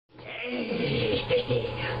If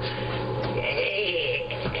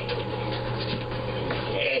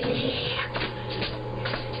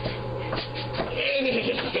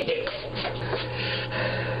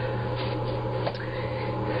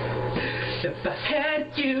I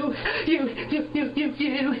had you, if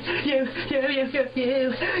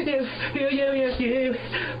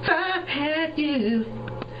I had you,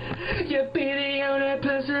 you'd be the only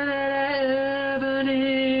person that I ever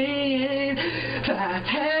need. If I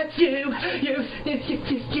had you,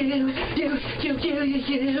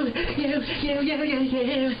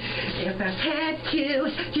 if I had you,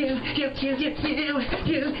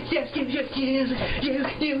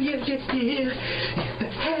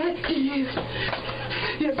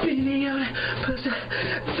 you'd be the only person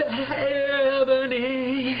that I ever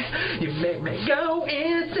need. You make me go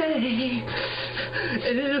insane.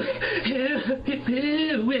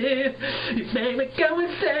 You make me go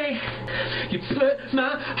insane. You put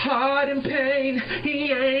my heart in pain.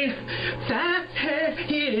 If I had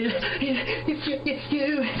you, if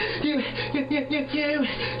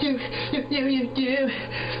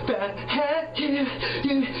I had you,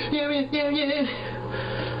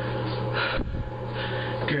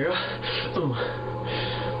 girl,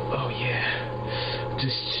 oh yeah,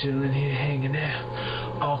 just chilling here, hanging out,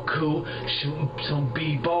 all cool, shooting some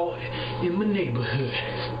b-ball in my neighborhood.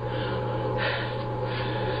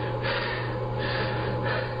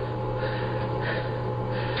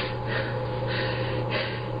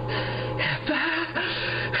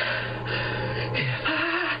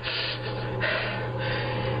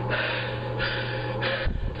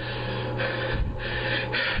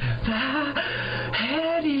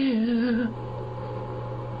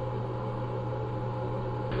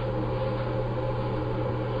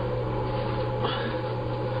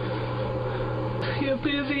 You'll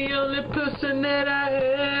be the only person that I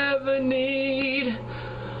ever need.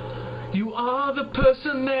 You are the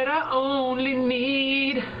person that I only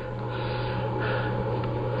need.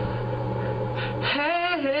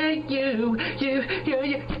 Hey, you.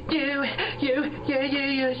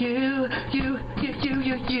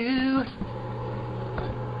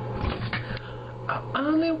 I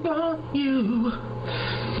only want you.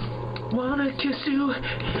 Wanna kiss you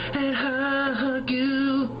and hug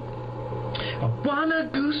you. I wanna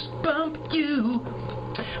goosebump you.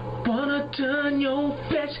 Wanna turn your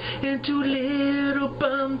flesh into little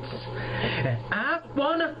bumps. And I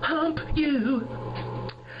wanna hump you.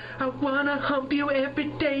 I wanna hump you every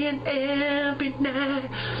day and every night.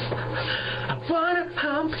 I wanna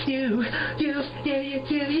hump you. You're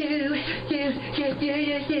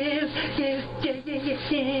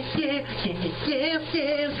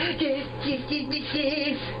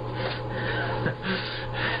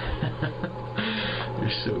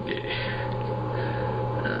so gay.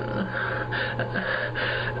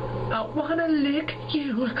 I wanna lick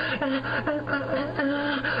you.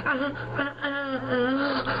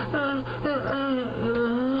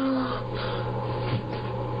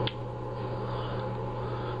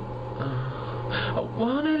 I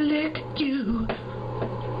wanna lick you.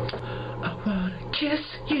 I wanna kiss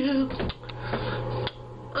you.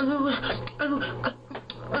 I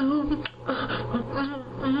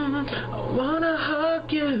wanna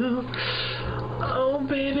hug you. Oh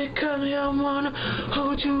baby, come here, I wanna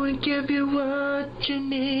hold you and give you what you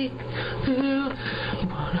need. I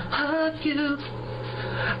wanna hug you.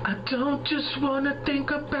 I don't just wanna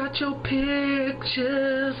think about your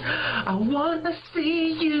pictures. I wanna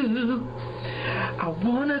see you. I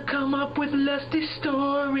wanna come up with lusty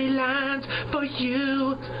storylines for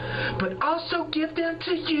you, but also give them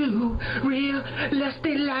to you, real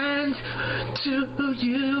lusty lines to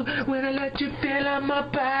you. When I let you feel on my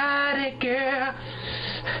body, girl,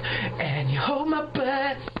 and you hold my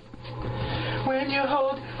butt. When you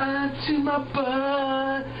hold onto my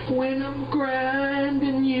butt, when I'm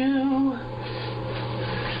grinding you.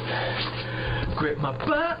 Grip my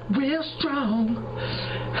butt real strong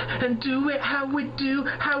and do it how we do,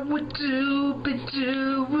 be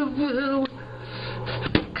do, woo.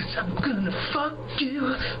 Cause I'm gonna fuck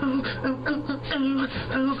you.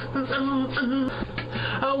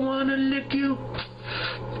 I wanna lick you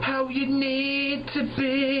how you need to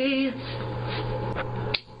be.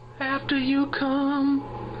 After you come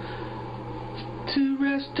to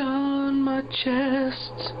rest on my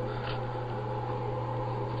chest,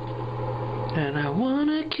 and I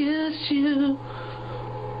wanna kiss you,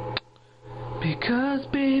 because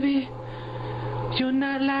baby, you're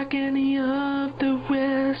not like any of the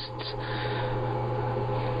rest.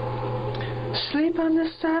 Sleep on the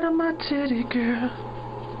side of my titty, girl.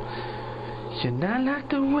 You're not like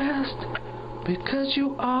the rest, because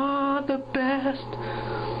you are the best.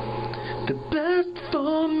 the best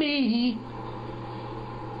for me.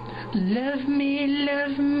 Love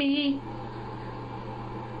me,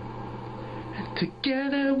 and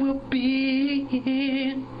together we'll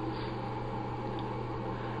be.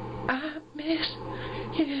 I miss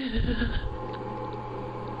you.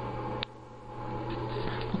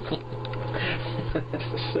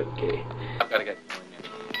 That's okay. I've got to get going.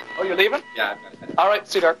 Oh, you're leaving? Yeah, I've got to. All right,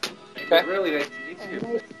 see you, Derek. Okay. Really nice to meet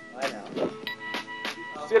you. I know.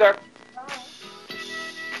 See you, Derek.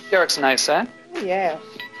 Derek's nice, eh? Yes.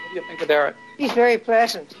 What do you think of Derek? He's very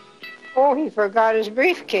pleasant. Oh, he forgot his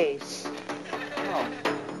briefcase. Oh.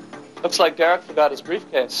 Looks like Derek forgot his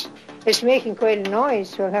briefcase. It's making quite a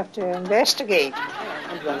noise. We'll have to investigate.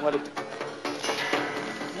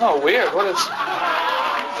 Oh, weird. What is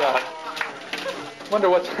that? Wonder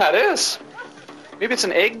what that is. Maybe it's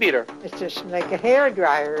an egg beater. It's just like a hair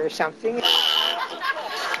dryer or something. Maybe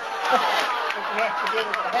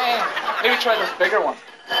try this bigger one.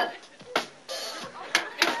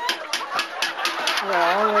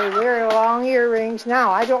 Well, they wear long earrings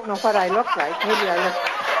now. I don't know what I look like. Maybe I look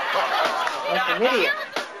like an idiot.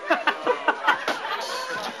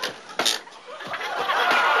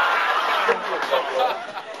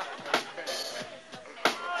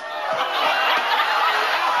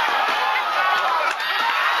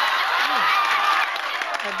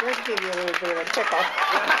 I did give you a little bit of a tickle.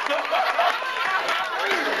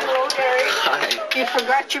 Hello, Gary. Hi. You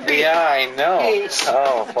forgot your briefcase. Yeah, I know.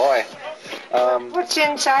 Oh, boy. What's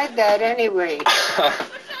inside that anyway?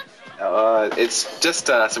 It's just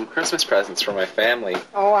some Christmas presents for my family.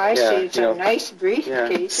 Oh, I Yeah, see. It's a nice briefcase.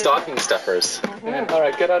 Yeah, stocking stuffers. All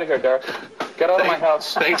right, get out of here, Derek. Get out of my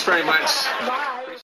house. Thanks very much. Bye.